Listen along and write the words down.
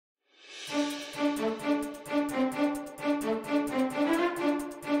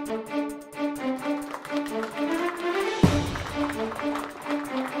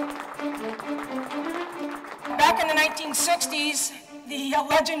1960s, the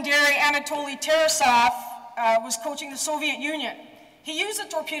legendary Anatoly Tarasov was coaching the Soviet Union. He used the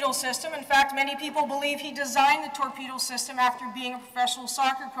torpedo system. In fact, many people believe he designed the torpedo system after being a professional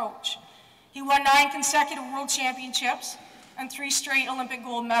soccer coach. He won 9 consecutive world championships and 3 straight Olympic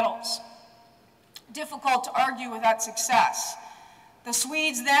gold medals. Difficult to argue with that success. The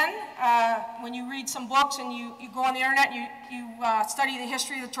Swedes then, when you read some books and you go on the internet and you study the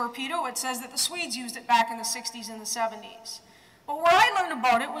history of the torpedo, it says that the Swedes used it back in the 60s and the 70s. But where I learned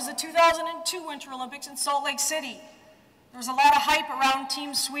about it was the 2002 Winter Olympics in Salt Lake City. There was a lot of hype around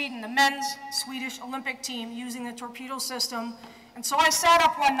Team Sweden, the men's Swedish Olympic team, using the torpedo system. And so I sat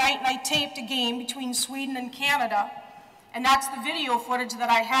up one night and I taped a game between Sweden and Canada, and that's the video footage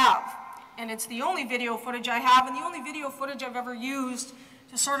that I have. And it's the only video footage I have and the only video footage I've ever used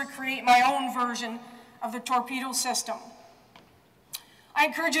to sort of create my own version of the torpedo system. I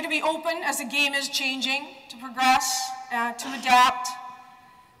encourage you to be open as the game is changing, to progress, to adapt.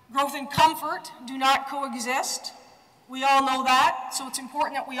 Growth and comfort do not coexist. We all know that, so it's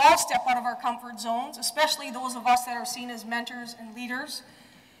important that we all step out of our comfort zones, especially those of us that are seen as mentors and leaders,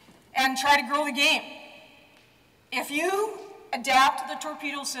 and try to grow the game. If you adapt the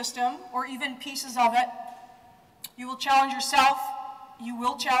torpedo system, or even pieces of it, you will challenge yourself, you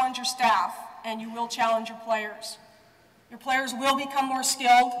will challenge your staff, and you will challenge your players. Your players will become more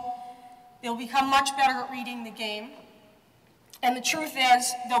skilled, they'll become much better at reading the game, and the truth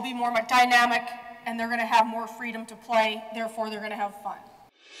is, they'll be more dynamic, and they're going to have more freedom to play, therefore they're going to have fun.